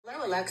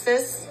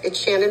Alexis, it's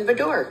Shannon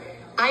Bador.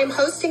 I am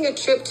hosting a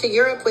trip to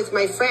Europe with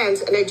my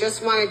friends, and I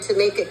just wanted to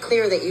make it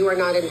clear that you are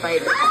not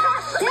invited.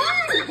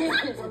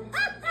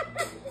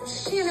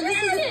 Shannon,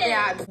 this is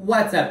bad.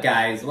 What's up,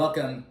 guys?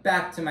 Welcome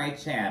back to my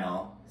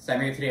channel. So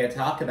I'm here today to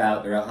talk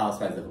about The Real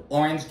Housewives of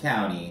Orange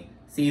County,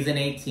 Season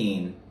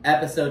 18,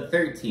 Episode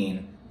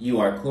 13, You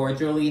Are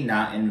Cordially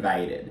Not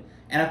Invited.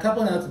 And a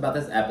couple notes about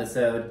this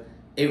episode.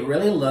 It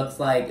really looks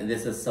like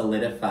this has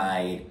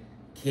solidified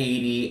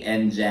Katie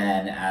and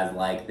Jen as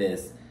like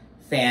this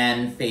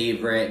fan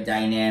favorite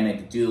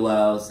dynamic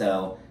duo.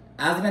 So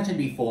as I mentioned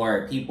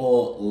before,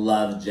 people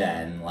love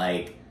Jen.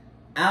 Like,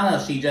 I don't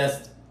know, she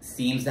just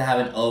seems to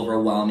have an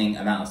overwhelming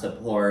amount of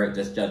support,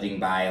 just judging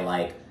by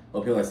like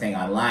what people are saying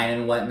online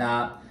and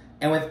whatnot.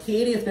 And with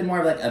Katie, it's been more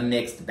of like a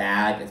mixed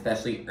bag,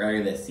 especially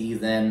earlier this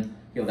season.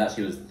 People thought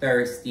she was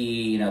thirsty,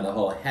 you know, the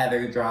whole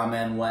Heather drama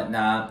and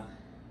whatnot.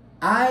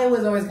 I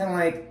was always kind of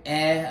like,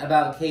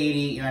 about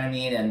Katie, you know what I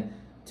mean? And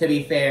to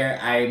be fair,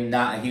 I'm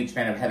not a huge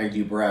fan of Heather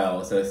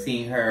Dubrow, so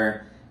seeing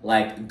her,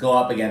 like, go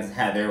up against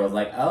Heather was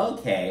like, oh,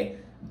 okay.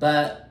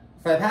 But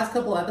for the past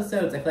couple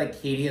episodes, I feel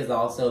like Katie has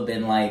also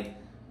been, like,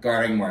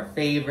 garnering more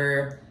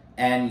favor.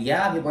 And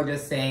yeah, people are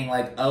just saying,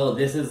 like, oh,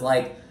 this is,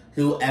 like,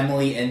 who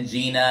Emily and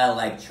Gina,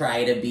 like,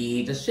 try to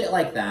be. Just shit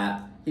like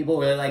that. People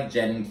really like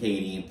Jen and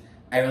Katie.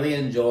 I really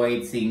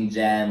enjoyed seeing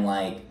Jen,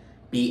 like,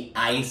 be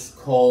ice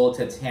cold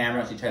to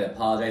Tamara. She tried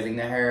apologizing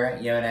to her,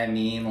 you know what I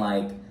mean?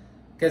 Like,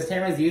 because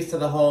Tamara's used to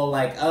the whole,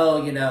 like,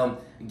 oh, you know,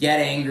 get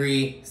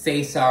angry,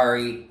 say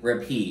sorry,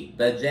 repeat.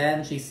 But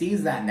Jen, she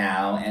sees that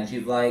now, and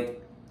she's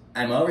like,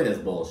 I'm over this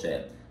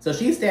bullshit. So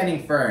she's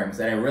standing firm,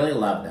 so I really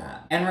love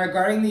that. And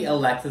regarding the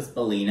Alexis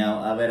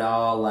Bellino of it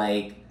all,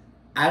 like,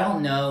 I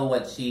don't know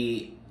what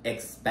she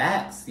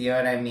expects, you know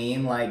what I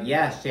mean? Like,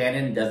 yeah,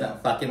 Shannon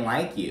doesn't fucking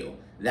like you.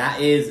 That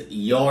is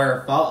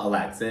your fault,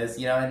 Alexis,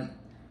 you know? And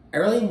I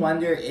really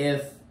wonder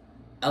if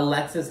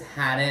Alexis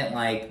hadn't,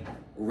 like,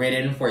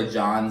 ridden for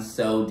John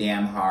so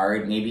damn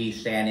hard, maybe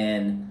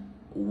Shannon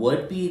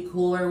would be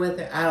cooler with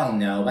it. I don't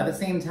know. But at the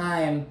same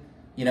time,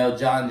 you know,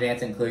 John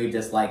Jansen clearly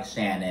dislikes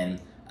Shannon.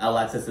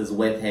 Alexis is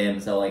with him,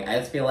 so, like, I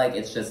just feel like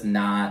it's just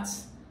not...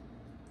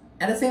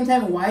 At the same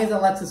time, why is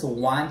Alexis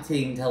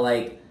wanting to,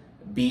 like,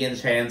 be in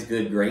Shannon's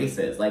good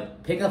graces?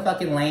 Like, pick a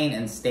fucking lane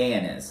and stay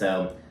in it.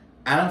 So,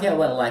 I don't get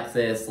what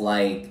Alexis,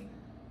 like,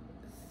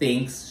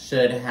 thinks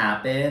should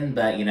happen,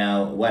 but, you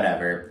know,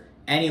 whatever.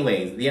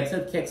 Anyways, the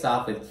episode kicks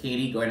off with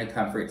Katie going to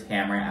comfort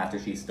Tamara after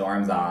she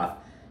storms off.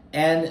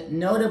 And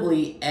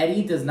notably,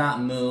 Eddie does not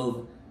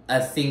move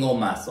a single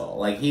muscle.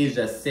 Like, he's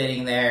just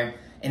sitting there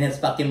in his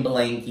fucking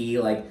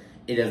blankie, like,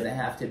 it doesn't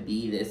have to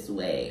be this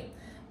way.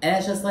 And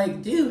it's just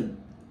like, dude,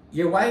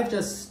 your wife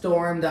just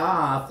stormed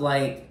off,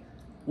 like,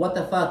 what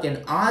the fuck?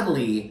 And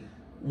oddly,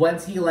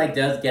 once he, like,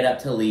 does get up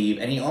to leave,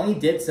 and he only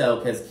did so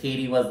because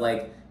Katie was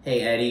like,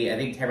 hey, Eddie, I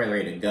think Tamara's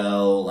ready to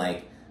go,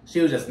 like, she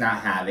was just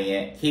not having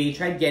it. Katie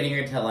tried getting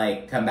her to,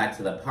 like, come back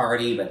to the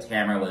party, but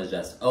Tamara was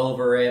just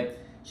over it.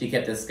 She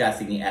kept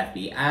discussing the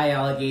FBI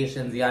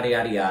allegations, yada,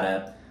 yada,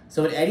 yada.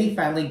 So when Eddie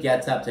finally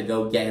gets up to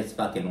go get his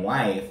fucking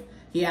wife,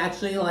 he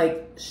actually,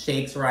 like,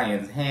 shakes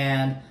Ryan's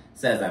hand,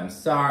 says, I'm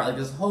sorry, like,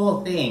 this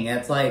whole thing. And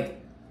it's like,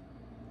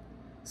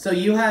 so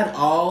you had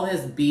all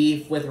this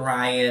beef with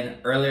Ryan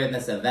earlier in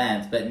this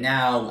event, but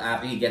now,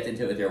 after he gets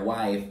into it with your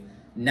wife,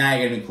 now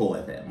you're gonna be cool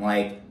with him.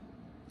 Like,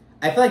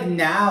 I feel like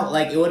now,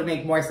 like, it would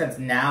make more sense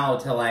now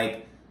to,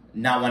 like,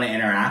 not want to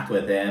interact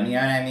with him, you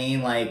know what I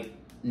mean? Like,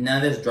 none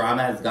of this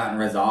drama has gotten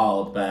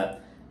resolved,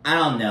 but I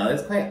don't know.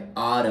 It's quite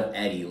odd of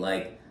Eddie.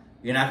 Like,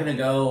 you're not going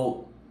to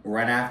go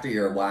run after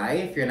your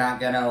wife? You're not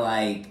going to,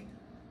 like,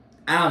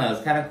 I don't know.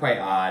 It's kind of quite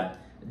odd.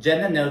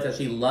 Jenna notes that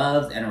she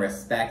loves and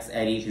respects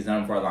Eddie. She's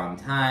known him for a long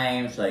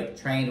time. She, like,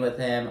 trained with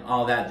him,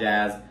 all that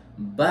jazz.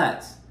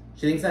 But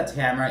she thinks that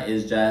Tamara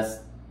is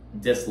just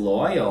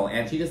disloyal,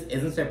 and she just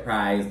isn't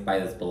surprised by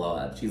this blow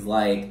up. She's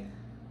like,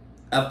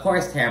 of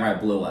course Tamara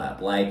blew up.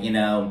 Like, you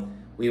know,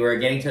 we were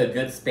getting to a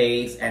good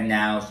space and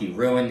now she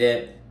ruined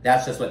it.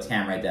 That's just what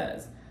Tamara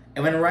does.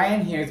 And when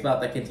Ryan hears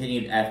about the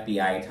continued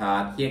FBI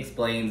talk, he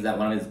explains that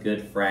one of his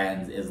good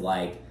friends is,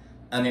 like,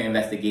 under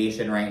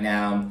investigation right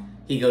now.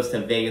 He goes to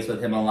Vegas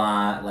with him a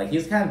lot. Like, he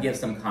just kind of gives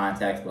some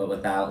context, but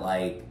without,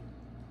 like,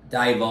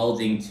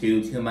 divulging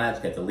too much,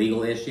 because it's a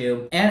legal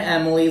issue. And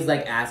Emily's,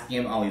 like, asking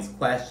him all these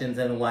questions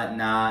and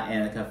whatnot,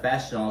 and in the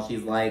confessional,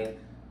 she's like,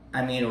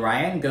 I mean,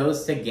 Ryan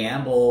goes to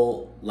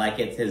gamble like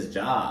it's his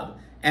job.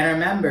 And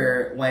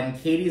remember, when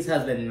Katie's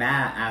husband,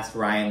 Matt, asked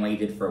Ryan what he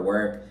did for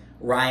work,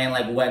 Ryan,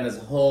 like, went this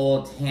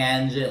whole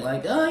tangent,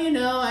 like, oh, you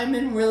know, I'm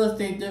in real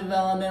estate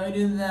development, we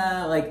do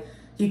that. Like,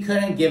 he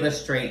couldn't give a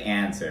straight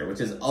answer, which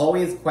is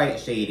always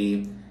quite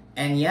shady.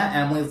 And yeah,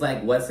 Emily's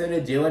like, what's there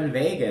to do in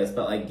Vegas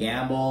but, like,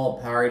 gamble,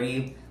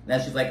 party? Then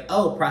she's like,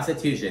 oh,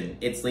 prostitution.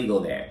 It's legal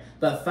there.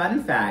 But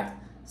fun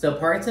fact, so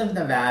parts of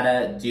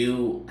Nevada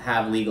do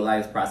have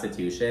legalized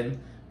prostitution,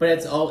 but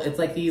it's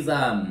like these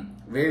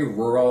very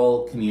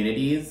rural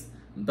communities.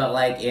 But,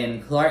 like,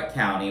 in Clark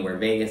County, where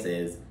Vegas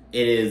is,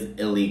 it is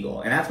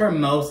illegal. And that's where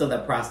most of the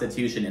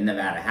prostitution in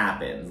Nevada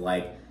happens.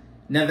 Like,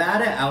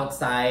 Nevada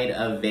outside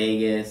of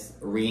Vegas,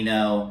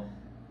 Reno,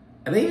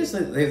 I believe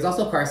there's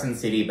also Carson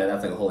City, but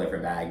that's like a whole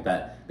different bag.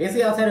 But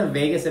basically outside of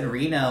Vegas and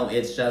Reno,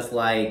 it's just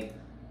like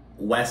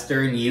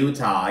Western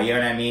Utah, you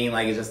know what I mean?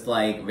 Like, it's just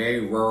like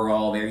very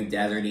rural, very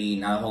deserty,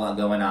 not a whole lot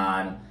going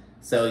on.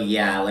 So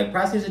yeah, like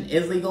prostitution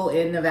is legal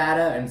in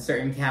Nevada and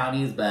certain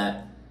counties,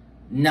 but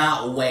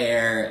not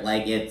where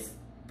like it's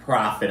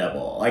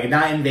profitable. Like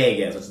not in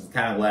Vegas, which is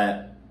kind of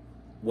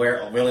where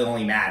it really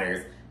only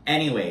matters.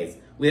 Anyways,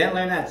 we then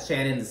learned that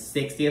Shannon's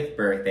 60th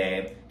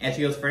birthday, and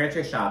she goes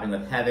furniture shopping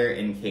with Heather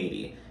and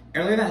Katie.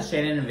 And we learned that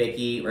Shannon and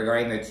Vicky,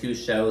 regarding their 2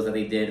 shows that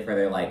they did for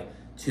their like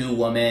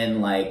 2-woman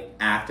like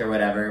act or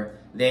whatever,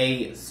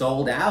 they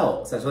sold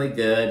out. So that's really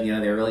good. You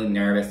know, they're really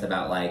nervous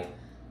about like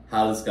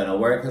how this is gonna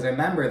work. Because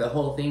remember, the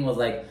whole thing was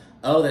like,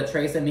 oh, the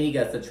Tres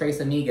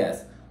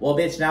Amigas. Well,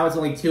 bitch, now it's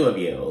only 2 of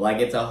you. Like,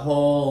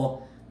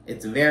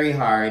 it's very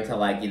hard to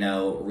like, you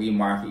know,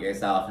 remarket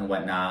yourself and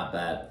whatnot.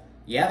 But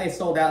yeah, they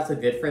sold out, so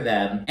good for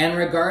them. And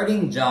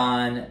regarding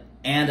John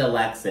and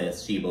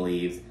Alexis, she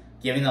believes,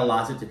 giving the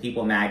lawsuit to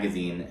People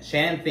magazine,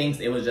 Shannon thinks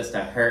it was just to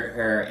hurt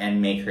her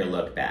and make her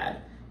look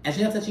bad. And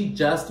she knows that she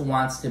just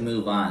wants to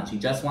move on. She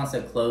just wants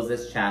to close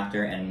this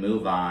chapter and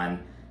move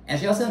on. And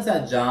she also knows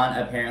that John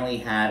apparently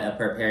had a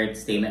prepared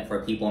statement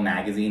for People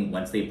magazine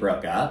once they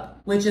broke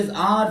up, which is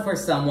odd for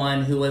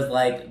someone who was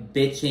like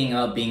bitching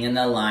about being in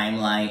the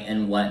limelight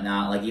and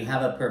whatnot. Like, you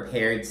have a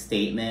prepared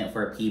statement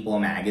for People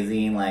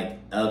magazine, like,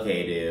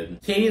 okay,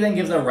 dude. Katie then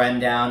gives a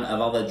rundown of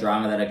all the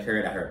drama that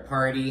occurred at her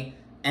party,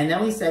 and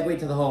then we segue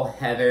to the whole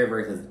Heather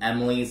versus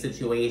Emily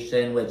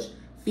situation, which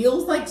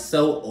feels like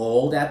so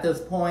old at this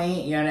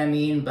point, you know what I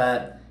mean?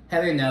 But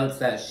Heather notes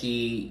that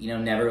she, you know,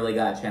 never really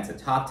got a chance to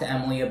talk to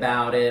Emily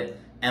about it.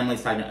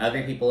 Emily's talking to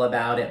other people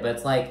about it, but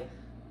it's like,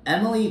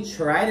 Emily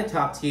tried to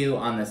talk to you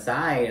on the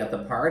side at the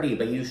party,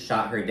 but you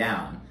shot her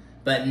down.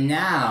 But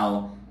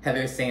now,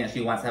 Heather's saying that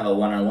she wants to have a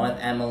one-on-one with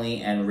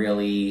Emily and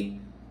really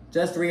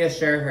just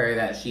reassure her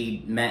that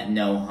she meant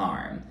no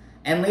harm.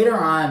 And later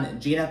on,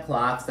 Gina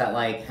clocks that,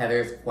 like,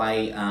 Heather's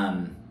quite,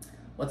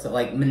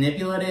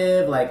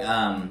 manipulative?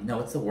 No,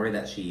 what's the word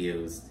that she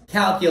used?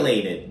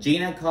 Calculated.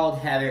 Gina called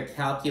Heather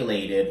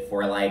calculated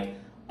for, like,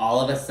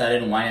 all of a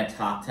sudden wanting to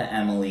talk to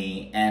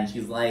Emily, and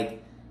she's like,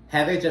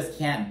 Heather just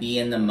can't be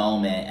in the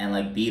moment and,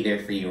 like, be there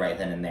for you right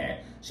then and there.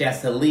 She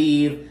has to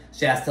leave,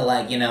 she has to,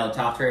 like, you know,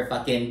 talk to her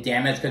fucking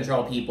damage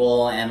control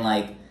people, and,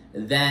 like,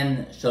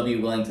 then she'll be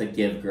willing to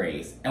give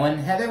grace. And when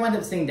Heather wound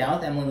up sitting down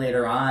with Emily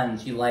later on,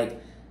 she,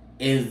 like,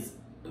 is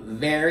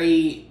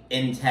very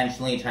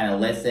intentionally trying to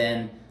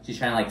listen. She's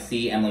trying to, like,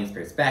 see Emily's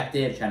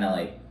perspective, trying to,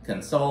 like,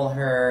 console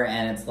her,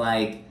 and it's,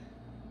 like,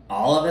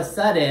 all of a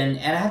sudden,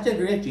 and I have to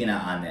agree with Gina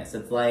on this,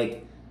 it's,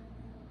 like,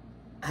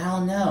 I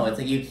don't know, it's,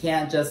 like, you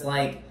can't just,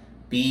 like,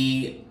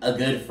 be a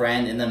good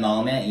friend in the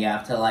moment. You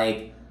have to,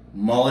 like,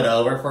 mull it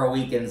over for a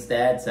week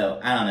instead, so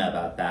I don't know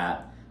about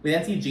that. We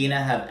then see Gina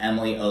have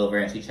Emily over,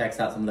 and she checks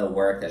out some of the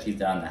work that she's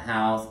done in the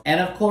house. And,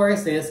 of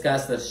course, they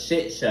discuss the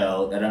shit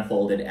show that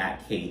unfolded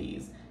at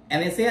Katie's.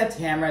 And they say that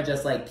Tamara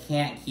just, like,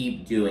 can't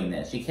keep doing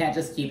this. She can't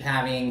just keep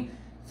having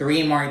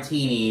 3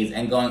 martinis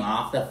and going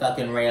off the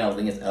fucking rails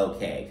and it's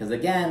okay. Because,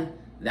 again,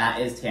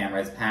 that is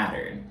Tamara's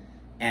pattern.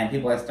 And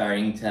people are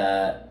starting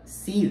to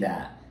see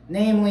that.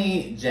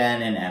 Namely,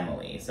 Jen and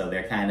Emily. So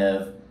they're kind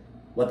of,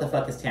 what the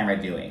fuck is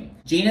Tamara doing?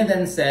 Gina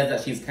then says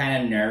that she's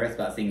kind of nervous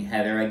about seeing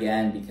Heather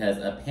again because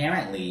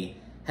apparently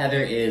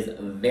Heather is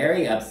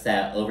very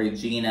upset over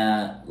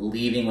Gina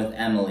leaving with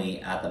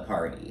Emily at the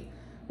party.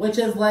 Which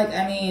is like,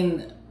 I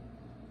mean,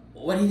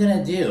 what are you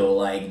gonna do?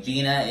 Like,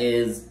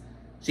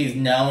 she's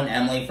known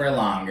Emily for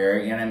longer,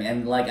 you know what I mean?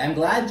 And, like, I'm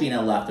glad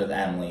Gina left with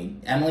Emily.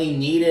 Emily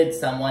needed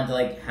someone to,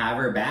 like, have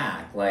her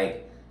back.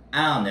 Like,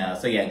 I don't know.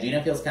 So, yeah,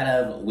 Gina feels kind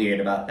of weird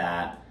about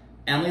that.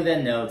 Emily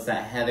then notes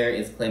that Heather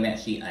is claiming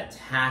that she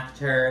attacked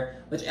her,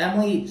 which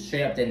Emily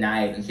straight up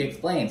denies, and she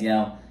explains, you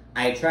know,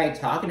 I tried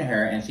talking to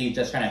her, and she's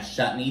just trying to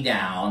shut me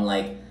down.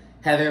 Like,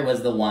 Heather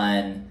was the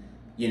one,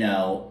 you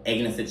know,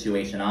 egging the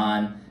situation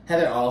on.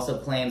 Heather also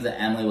claims that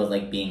Emily was,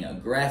 like, being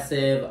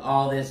aggressive,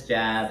 all this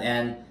jazz,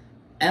 and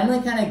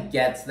Emily kind of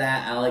gets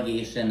that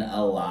allegation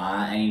a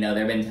lot, and, you know,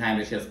 there have been times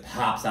where she just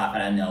pops off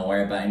out of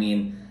nowhere, but, I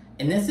mean,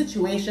 in this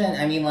situation,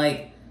 I mean,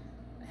 like,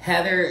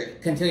 Heather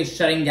continues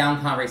shutting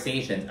down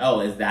conversations.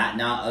 Oh, is that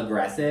not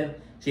aggressive?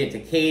 She did it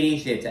to Katie,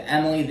 she did it to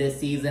Emily this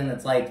season.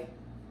 It's like,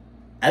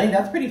 I think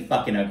that's pretty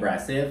fucking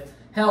aggressive.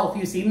 Hell, a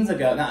few seasons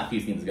ago, not a few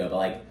seasons ago, but,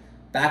 like,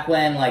 back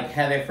when, like,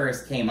 Heather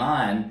first came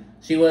on,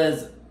 she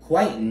was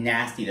quite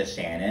nasty to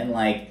Shannon.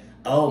 Like,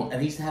 oh, at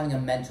least having a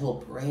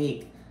mental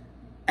break.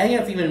 I think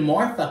that's even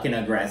more fucking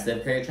aggressive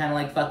because you're trying to,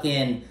 like,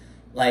 fucking,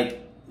 like,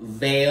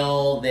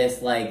 veil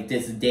this, like,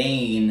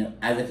 disdain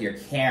as if you're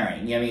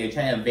caring. You know what I mean? You're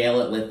trying to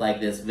veil it with, like,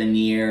 this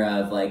veneer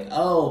of, like,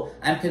 oh,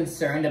 I'm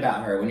concerned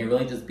about her, when you're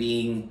really just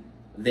being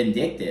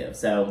vindictive.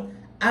 So,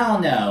 I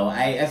don't know.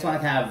 I just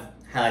want to kind of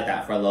highlight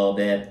that for a little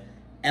bit.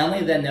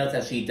 Emily then notes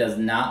that she does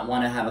not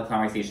want to have a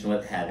conversation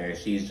with Heather.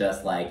 She's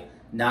just, like,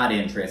 not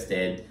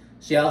interested.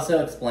 She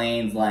also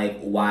explains, like,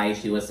 why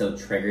she was so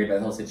triggered by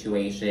the whole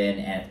situation,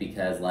 and it's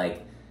because,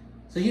 like,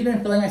 so she's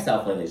been feeling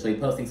herself lately. She'll be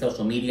posting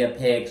social media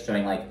pics,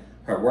 showing, like,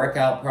 her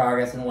workout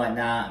progress and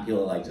whatnot, and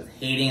people are, like, just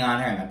hating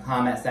on her in the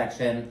comment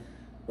section,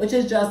 which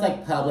is just,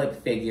 like, public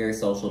figure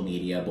social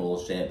media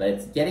bullshit, but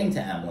it's getting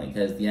to Emily,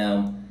 because, you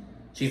know,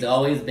 she's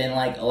always been,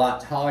 like, a lot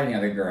taller than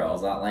other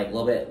girls, a lot, like, a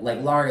little bit,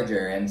 like,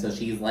 larger, and so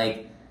she's,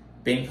 like,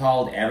 been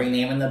called every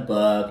name in the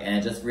book, and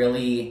it just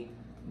really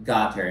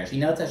got her. And she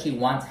notes that she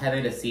wants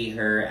Heather to see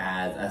her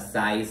as a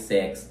size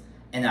 6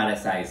 and not a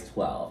size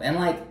 12. And,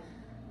 like,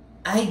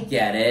 I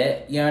get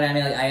it, you know what I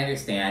mean? Like, I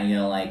understand, you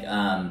know, like,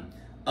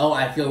 oh,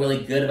 I feel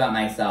really good about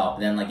myself,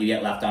 and then, like, you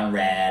get left on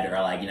red, or,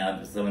 like, you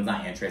know, someone's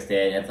not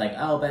interested. It's like,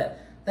 oh, but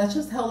that's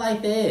just how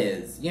life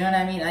is. You know what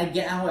I mean? I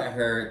get how it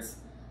hurts,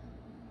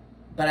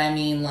 but I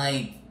mean,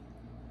 like,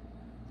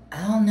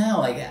 I don't know,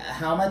 like,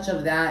 how much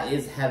of that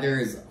is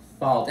Heather's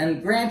fault?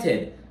 And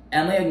granted,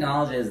 Emily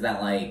acknowledges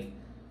that, like,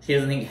 she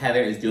doesn't think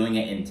Heather is doing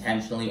it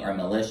intentionally or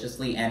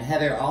maliciously, and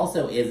Heather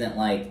also isn't,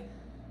 like,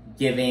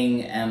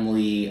 giving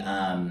Emily,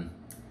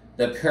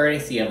 the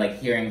courtesy of, like,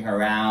 hearing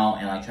her out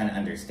and, like, trying to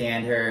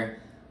understand her.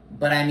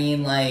 But, I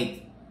mean,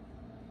 like,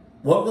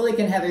 what really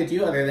can Heather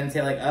do other than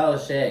say, like, oh,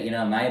 shit, you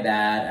know, my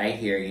bad, I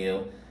hear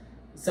you.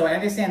 So I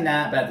understand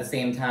that, but at the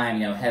same time,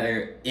 you know,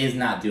 Heather is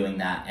not doing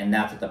that, and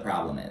that's what the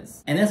problem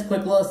is. And this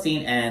quick little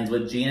scene ends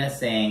with Gina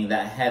saying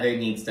that Heather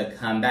needs to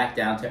come back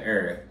down to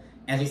earth,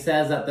 and she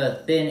says that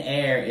the thin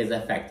air is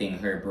affecting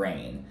her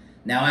brain.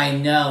 Now, I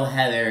know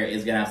Heather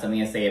is going to have something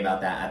to say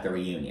about that at the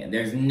reunion.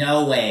 There's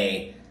no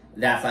way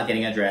that's not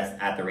getting addressed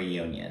at the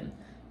reunion.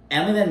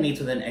 Emily then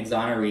meets with an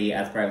exoneree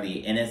as part of the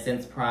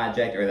Innocence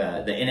Project, or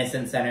the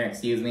Innocence Center,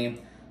 excuse me.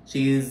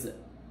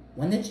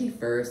 When did she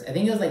first? I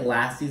think it was, like,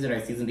 last season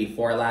or season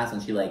before last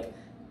when she, like,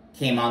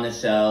 came on the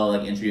show,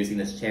 like, introducing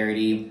this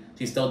charity.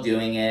 She's still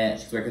doing it.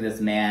 She's working with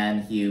this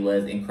man. He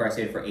was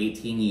incarcerated for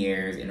 18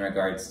 years in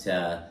regards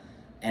to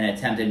an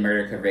attempted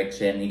murder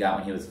conviction he got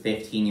when he was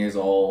 15 years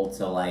old.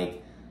 So,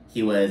 like,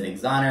 he was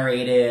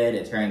exonerated.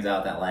 It turns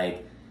out that,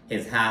 like,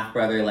 his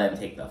half-brother let him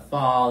take the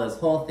fall, this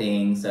whole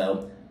thing.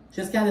 So,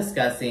 just kind of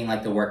discussing,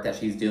 like, the work that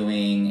she's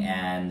doing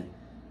and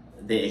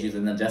the issues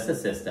in the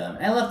justice system.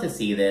 And I love to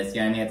see this, you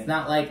know what I mean? It's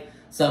not like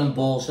some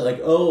bullshit like,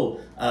 oh,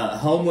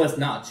 homeless,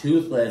 not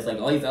toothless, like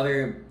all these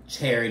other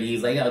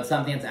charities. Like, you know, it's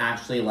something that's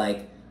actually,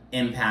 like,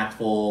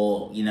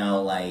 impactful, you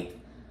know, like,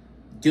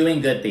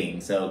 doing good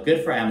things. So,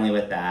 good for Emily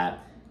with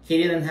that.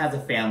 Katie then has a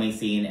family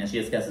scene, and she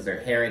discusses her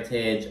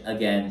heritage.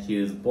 Again,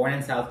 she was born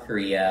in South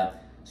Korea.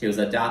 She was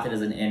adopted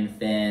as an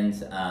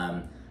infant.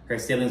 Her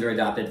siblings were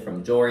adopted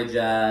from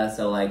Georgia.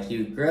 So, like,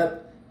 she grew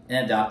up in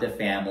an adoptive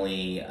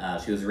family.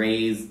 She was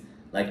raised,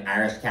 like,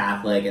 Irish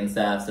Catholic and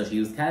stuff. So she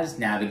was kind of just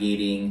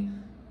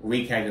navigating,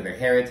 reconnecting with her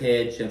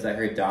heritage. She looks like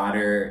her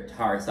daughter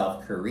taught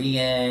herself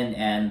Korean.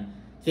 And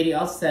Katie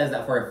also says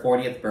that for her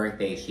 40th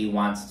birthday, she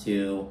wants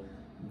to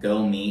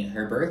go meet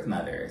her birth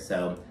mother.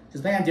 So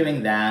she's planning on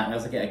doing that. We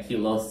also get a cute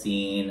little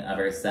scene of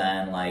her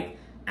son, like,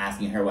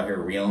 asking her what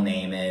her real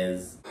name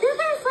is. You're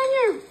gonna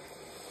find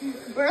your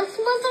birth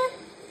mother?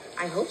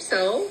 I hope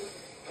so.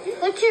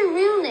 What's your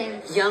real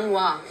name? Young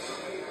Wa.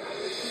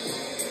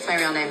 It's my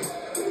real name.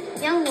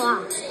 Young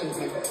Wa.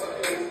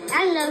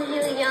 I love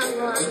you, Young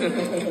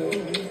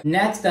Wa.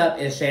 Next up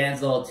is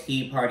Shannon's little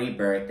tea party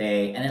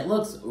birthday, and it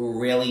looks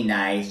really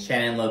nice.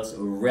 Shannon looks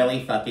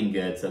really fucking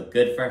good, so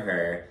good for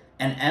her.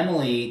 And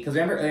Emily, because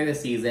remember earlier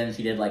this season,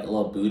 she did, like, a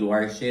little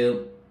boudoir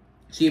shoot.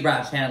 She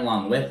brought Shannon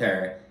along with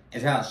her. It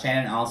turns out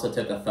Shannon also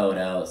took a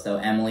photo, so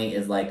Emily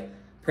is, like,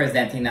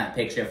 presenting that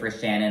picture for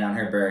Shannon on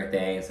her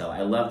birthday, so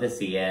I love to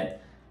see it.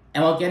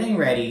 And while getting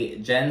ready,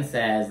 Jen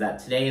says that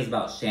today is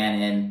about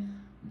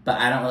Shannon,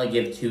 but I don't really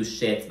give two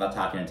shits about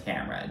talking to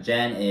Tamara.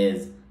 Jen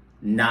is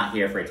not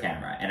here for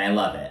Tamara, and I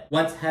love it.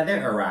 Once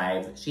Heather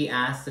arrives, she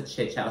asks to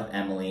chit-chat with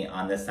Emily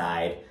on the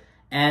side,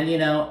 and, you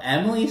know,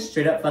 Emily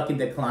straight up fucking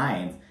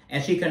declines,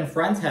 and she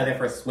confronts Heather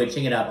for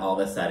switching it up all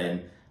of a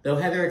sudden, though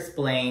Heather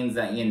explains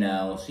that, you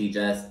know, she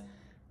just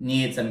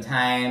needed some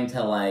time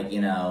to, like,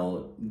 you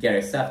know, get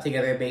her stuff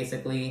together,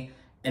 basically.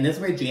 And this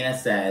is where Gina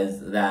says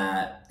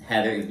that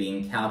Heather is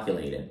being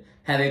calculated.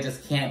 Heather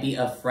just can't be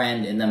a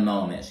friend in the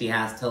moment. She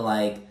has to,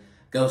 like,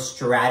 go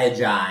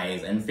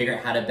strategize and figure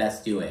out how to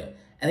best do it.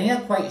 I think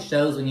that quite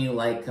shows when you,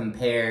 like,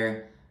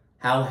 compare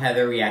how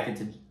Heather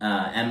reacted to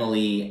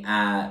Emily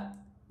at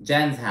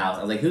Jen's house.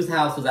 I was like, whose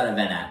house was that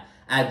event at?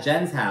 At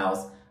Jen's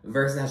house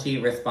versus how she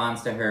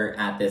responds to her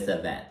at this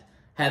event.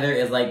 Heather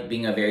is, like,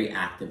 being a very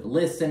active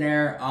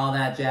listener, all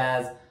that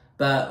jazz.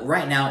 But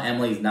right now,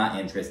 Emily's not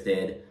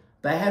interested.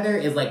 But Heather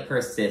is, like,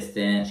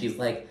 persistent. She's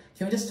like,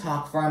 can we just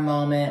talk for a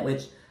moment?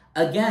 Which,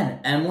 again,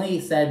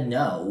 Emily said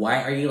no.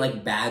 Why are you,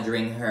 like,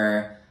 badgering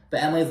her?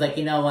 But Emily's like,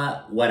 you know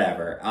what?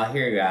 Whatever. I'll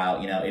hear you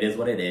out. You know, it is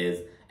what it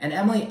is. And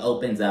Emily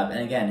opens up.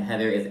 And again,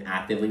 Heather is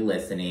actively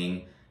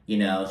listening. You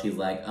know, she's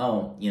like,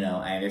 oh, you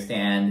know, I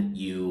understand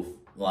you,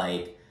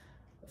 like,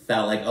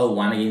 felt like, oh,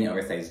 why am I getting an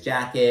oversized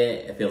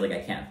jacket? It feels like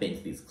I can't fit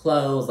into these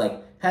clothes.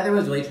 Like, Heather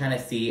was really trying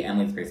to see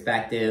Emily's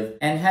perspective,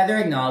 and Heather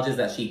acknowledges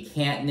that she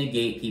can't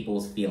negate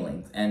people's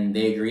feelings, and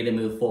they agree to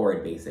move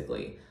forward,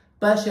 basically.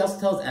 But she also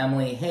tells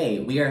Emily, hey,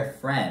 we are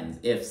friends.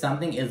 If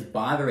something is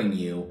bothering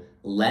you,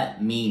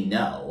 let me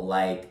know.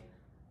 Like,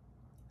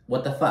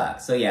 what the fuck?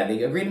 So yeah,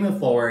 they agree to move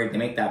forward, they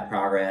make that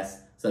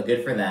progress, so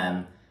good for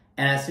them.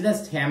 And as soon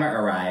as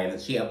Tamara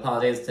arrives, she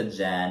apologizes to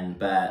Jen,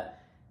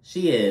 but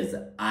she is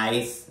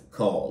ice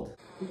cold.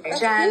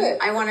 Jen,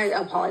 I want to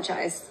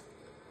apologize.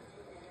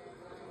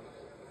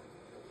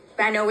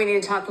 I know we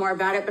need to talk more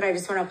about it, but I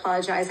just want to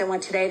apologize. I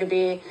want today to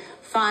be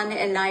fun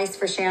and nice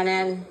for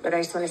Shannon, but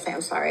I just want to say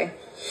I'm sorry.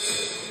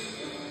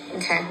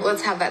 Okay,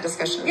 let's have that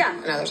discussion. Yeah,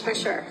 another time. For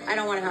sure. I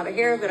don't want to have it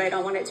here, but I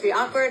don't want it to be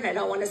awkward, and I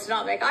don't want us to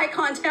not make eye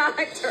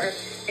contact or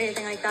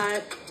anything like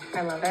that.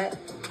 I love it.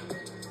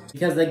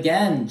 Because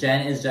again,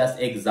 Jen is just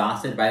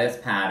exhausted by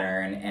this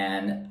pattern,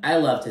 and I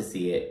love to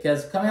see it.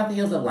 Because coming off the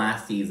heels of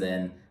last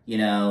season, you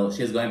know,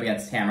 she was going up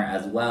against Tamara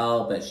as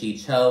well, but she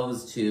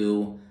chose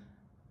to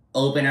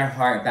open her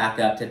heart back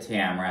up to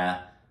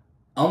Tamara.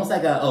 Almost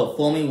like a, oh,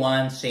 fool me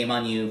once, shame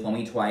on you, fool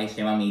me twice,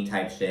 shame on me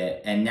type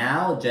shit. And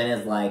now Jen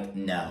is like,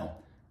 no,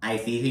 I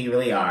see who you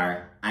really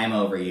are, I'm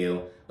over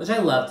you. Which I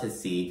love to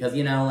see, because,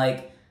 you know,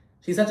 like,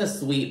 she's such a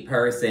sweet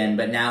person,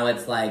 but now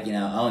it's like, you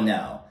know, oh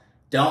no.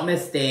 Don't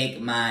mistake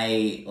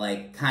my,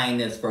 like,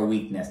 kindness for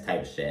weakness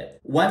type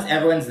shit. Once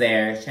everyone's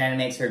there, Shannon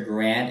makes her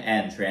grand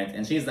entrance,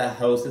 and she's the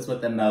hostess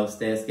with the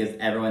mostest, gives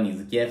everyone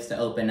these gifts to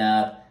open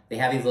up. They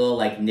have these little,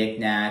 like,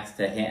 knickknacks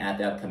to hint at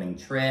the upcoming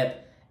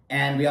trip.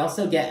 And we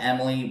also get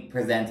Emily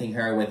presenting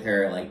her with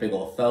her, like, big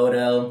old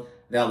photo.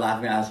 They're all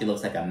laughing about how she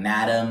looks like a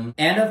madam.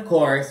 And, of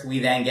course, we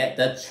then get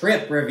the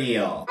trip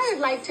reveal. I'd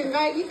like to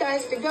invite you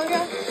guys to go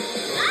to...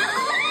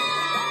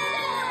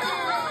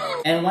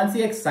 And once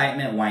the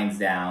excitement winds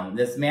down,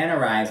 this man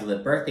arrives with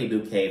a birthday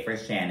bouquet for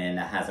Shannon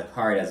that has a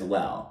card as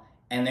well.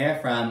 And they're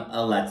from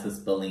Alexis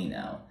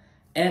Bellino.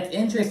 And it's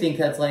interesting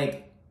because,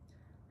 like,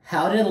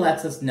 how did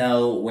Alexis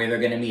know where they're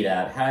gonna meet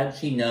up? How did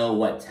she know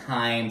what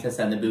time to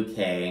send the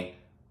bouquet?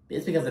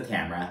 It's because of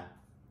Tamara.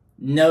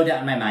 No doubt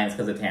in my mind it's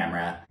because of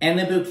Tamara. And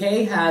the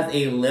bouquet has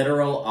a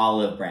literal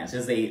olive branch.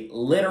 There's a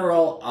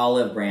literal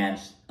olive branch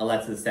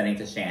Alexis is sending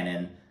to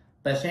Shannon.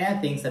 But Shannon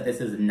thinks that this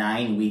is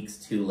 9 weeks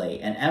too late,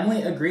 and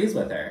Emily agrees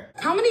with her.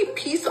 How many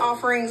peace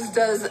offerings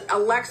does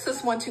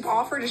Alexis want to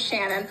offer to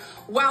Shannon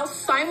while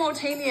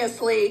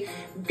simultaneously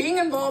being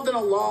involved in a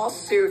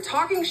lawsuit,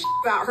 talking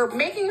about her,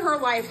 making her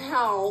life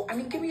hell? I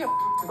mean, give me a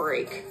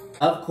break.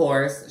 Of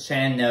course,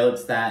 Shannon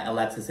notes that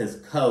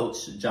Alexis's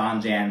coach,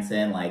 John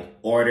Jansen, like,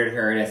 ordered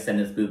her to send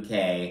this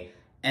bouquet.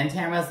 And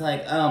Tamara's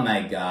like, oh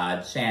my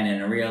god,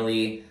 Shannon,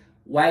 really?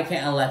 Why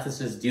can't Alexis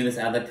just do this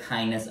out of the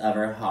kindness of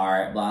her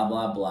heart, blah,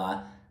 blah,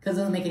 blah? Because it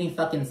doesn't make any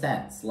fucking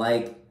sense.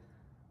 Like,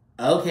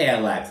 okay,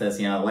 Alexis,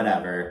 you know,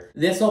 whatever.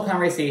 This whole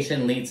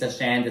conversation leads to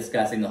Shannon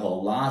discussing the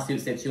whole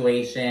lawsuit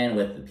situation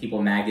with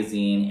People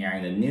magazine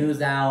airing the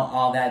news out,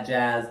 all that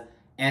jazz.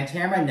 And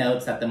Tamara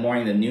notes that the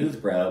morning the news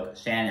broke,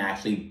 Shannon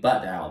actually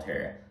butt-dialed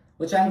her.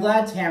 Which I'm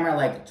glad Tamara,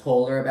 like,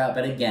 told her about,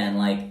 but again,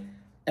 like,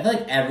 I feel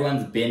like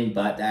everyone's been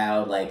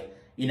butt-dialed. Like,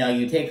 you know,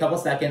 you take a couple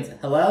seconds,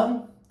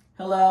 hello?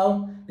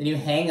 Hello? Then you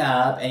hang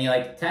up and you,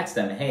 like, text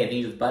them, hey, if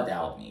you just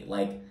butt-dialed me.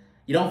 Like,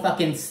 you don't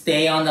fucking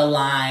stay on the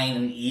line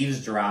and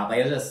eavesdrop. Like,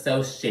 it was just so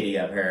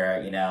shitty of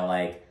her, you know,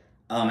 like,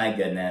 oh my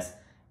goodness.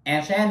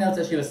 And Shannon notes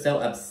that she was so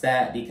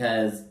upset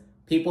because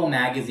People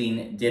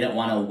magazine didn't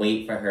want to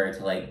wait for her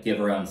to, like, give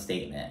her own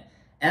statement.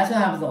 And that's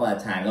what happens a lot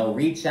of time. They'll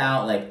reach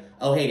out, like,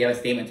 oh, hey, do you have a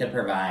statement to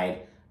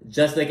provide?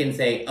 Just so they can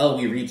say, oh,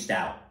 we reached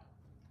out.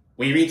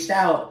 We reached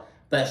out.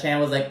 But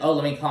Shannon was like, oh,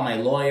 let me call my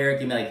lawyer,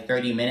 give me like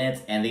 30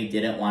 minutes, and they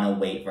didn't want to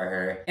wait for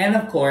her. And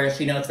of course,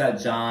 she notes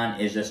that John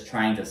is just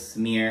trying to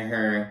smear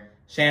her.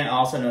 Shannon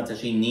also notes that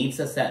she needs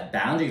to set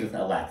boundaries with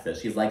Alexis.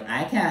 She's like,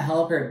 I can't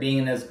help her being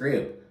in this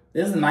group.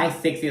 This is my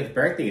 60th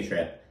birthday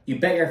trip. You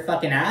bet your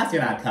fucking ass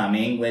you're not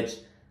coming, which,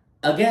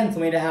 again, to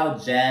me to how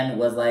Jen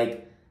was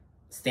like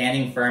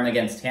standing firm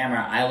against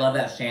Tamara. I love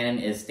that Shannon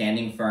is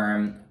standing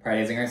firm,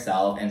 praising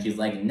herself, and she's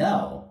like,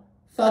 no,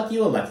 fuck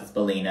you, Alexis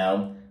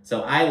Bellino.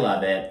 So I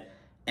love it.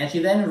 And she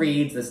then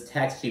reads this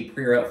text she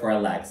pre-wrote for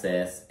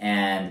Alexis,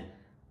 and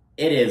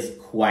it is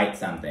quite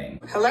something.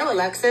 Hello,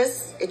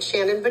 Alexis. It's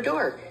Shannon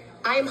Bador.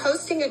 I am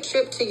hosting a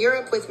trip to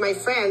Europe with my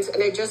friends,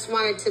 and I just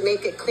wanted to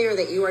make it clear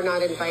that you are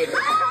not invited.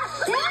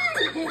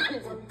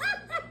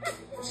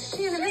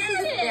 Shannon, this is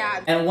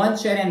bad. And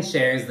once Shannon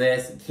shares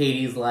this,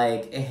 Katie's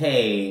like,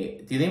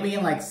 hey, do you think we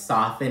can, like,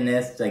 soften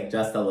this, like,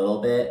 just a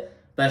little bit?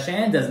 But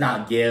Shannon does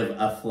not give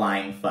a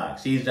flying fuck.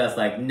 She's just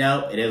like,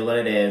 nope, it is what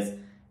it is.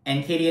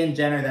 And Katie and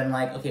Jen are then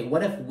like, okay,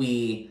 what if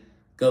we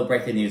go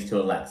break the news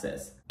to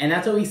Alexis? And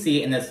that's what we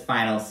see in this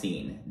final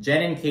scene.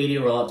 Jen and Katie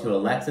roll up to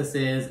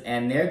Alexis's,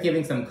 and they're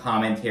giving some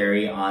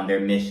commentary on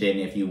their mission,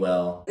 if you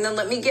will. And then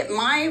let me get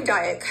my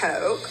Diet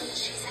Coke.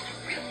 She said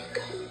it really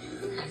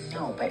good. I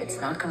know, but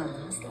it's not gonna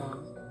last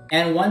long.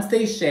 And once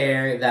they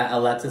share that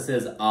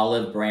Alexis's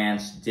olive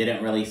branch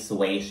didn't really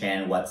sway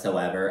Shannon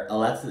whatsoever,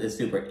 Alexis is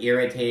super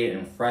irritated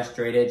and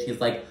frustrated. She's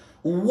like,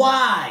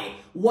 Why?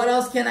 What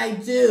else can I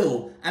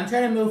do? I'm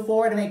trying to move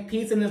forward and make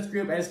peace in this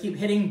group. I just keep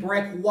hitting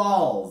brick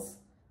walls.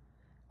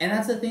 And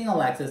that's the thing,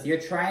 Alexis. You're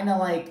trying to,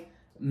 like,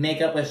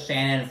 make up with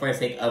Shannon for the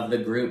sake of the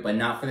group, but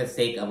not for the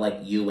sake of, like,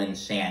 you and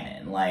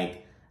Shannon.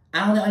 Like,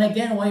 I don't know. And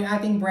again, why are you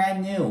acting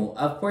brand new?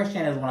 Of course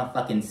Shannon doesn't want to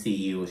fucking see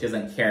you. She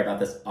doesn't care about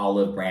this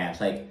olive branch.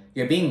 Like,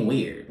 you're being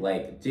weird.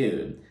 Like,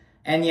 dude.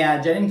 And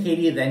yeah, Jen and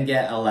Katie then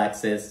get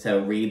Alexis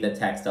to read the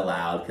text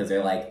aloud because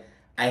they're like,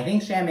 I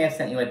think Shannon may have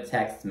sent you a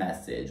text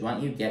message. Why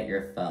don't you get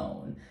your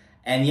phone?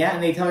 And yeah,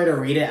 and they tell her to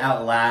read it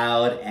out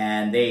loud,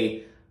 and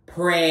they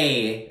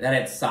pray that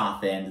it's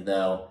softened,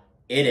 though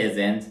it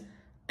isn't.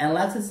 And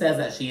Alexis says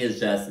that she is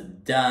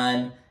just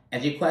done,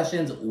 and she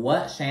questions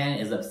what Shannon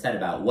is upset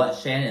about, what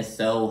Shannon is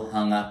so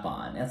hung up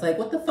on. And it's like,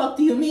 what the fuck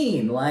do you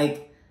mean?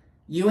 Like,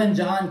 you and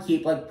John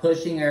keep, like,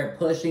 pushing her,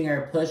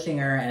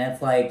 and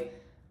it's like,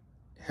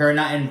 her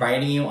not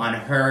inviting you on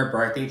her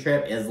birthday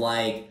trip is,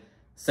 like,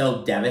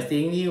 so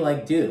devastating to you.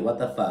 Like, dude, what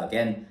the fuck?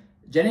 And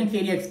Jen and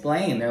Katie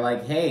explain, they're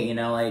like, hey, you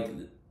know, like,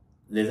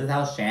 this is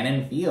how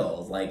Shannon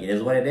feels. Like, it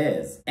is what it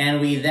is.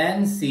 And we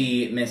then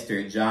see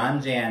Mr.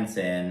 John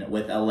Jansen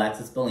with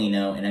Alexis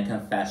Bellino in a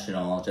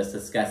confessional, just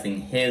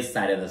discussing his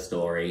side of the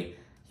story.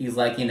 He's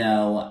like, you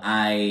know,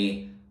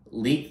 I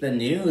leaked the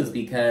news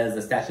because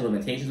the statute of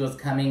limitations was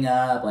coming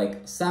up,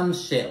 like, some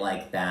shit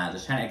like that.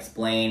 Just trying to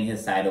explain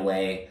his side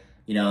away.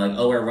 You know, like,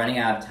 oh, we're running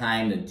out of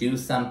time to do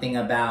something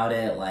about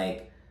it,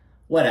 like,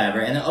 whatever.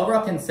 And the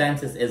overall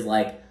consensus is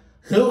like,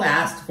 who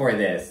asked for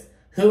this?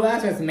 Who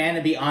asked for this man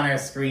to be on our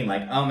screen?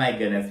 Like, oh my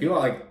goodness, people are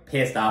like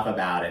pissed off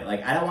about it.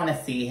 Like, I don't want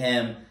to see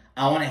him.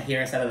 I don't want to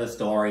hear a side of the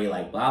story,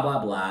 like, blah,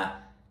 blah, blah.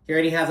 He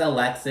already has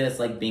Alexis,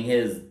 like, being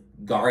his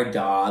guard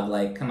dog.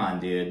 Like, come on,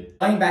 dude.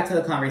 Going back to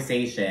the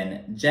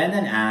conversation, Jen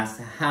then asks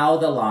how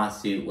the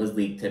lawsuit was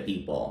leaked to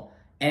people.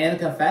 And in the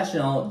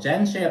confessional,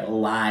 Jen straight up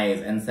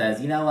lies and says,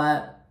 you know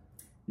what?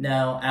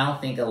 No, I don't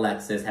think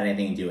Alexis had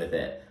anything to do with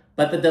it.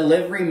 But the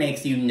delivery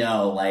makes you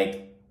know,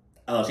 like,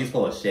 oh, she's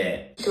full of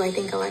shit. Do I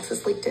think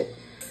Alexis leaked it?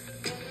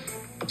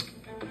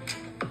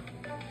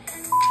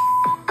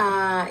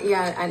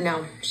 Yeah,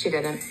 no, she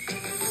didn't.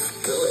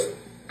 Really?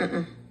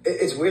 Mm-mm.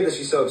 It's weird that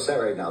she's so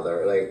upset right now,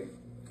 though. Like,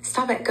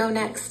 stop it, go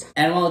next.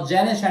 And while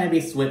Jen is trying to be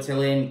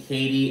Switzerland,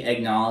 Katie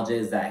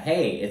acknowledges that,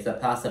 hey, it's a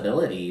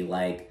possibility.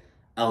 Like,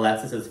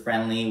 Alexis is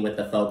friendly with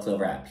the folks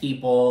over at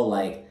People.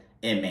 Like,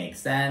 it makes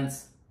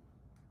sense.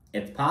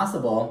 It's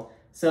possible.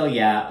 So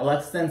yeah,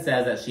 Alexis then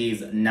says that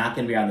she's not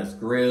going to be on this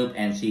group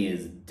and she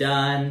is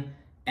done.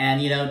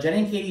 And, you know, Jen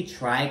and Katie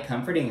try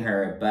comforting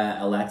her,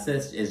 but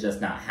Alexis is just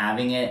not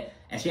having it.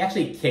 And she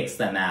actually kicks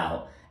them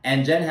out.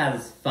 And Jen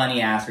has this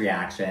funny-ass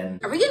reaction.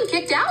 Are we getting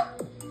kicked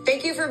out?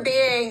 Thank you for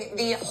being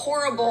the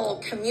horrible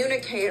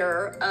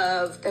communicator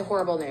of The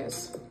horrible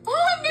news.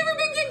 Oh, I've never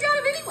been kicked out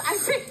of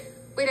anyone.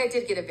 Wait, I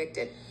did get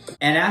evicted.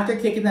 And after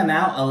kicking them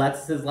out,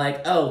 Alexis is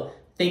like, oh,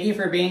 thank you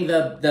for being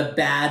the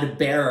bad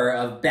bearer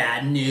of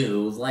bad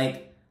news.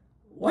 Like,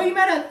 what are you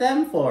mad at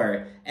them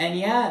for? And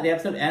yeah, the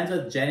episode ends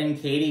with Jen and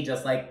Katie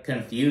just, like,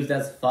 confused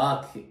as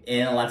fuck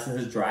in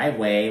Alexis's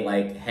driveway,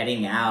 like,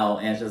 heading out.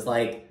 And it's just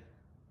like,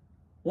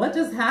 what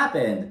just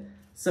happened?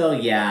 So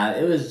yeah,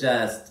 it was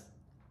just,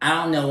 I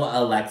don't know what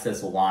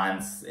Alexis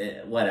wants.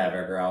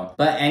 Whatever, girl.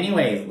 But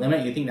anyways, let me know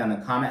what you think down in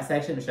the comment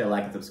section. Be sure to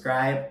like and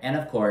subscribe. And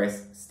of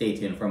course, stay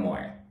tuned for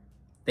more.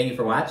 Thank you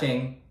for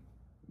watching.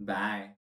 Bye.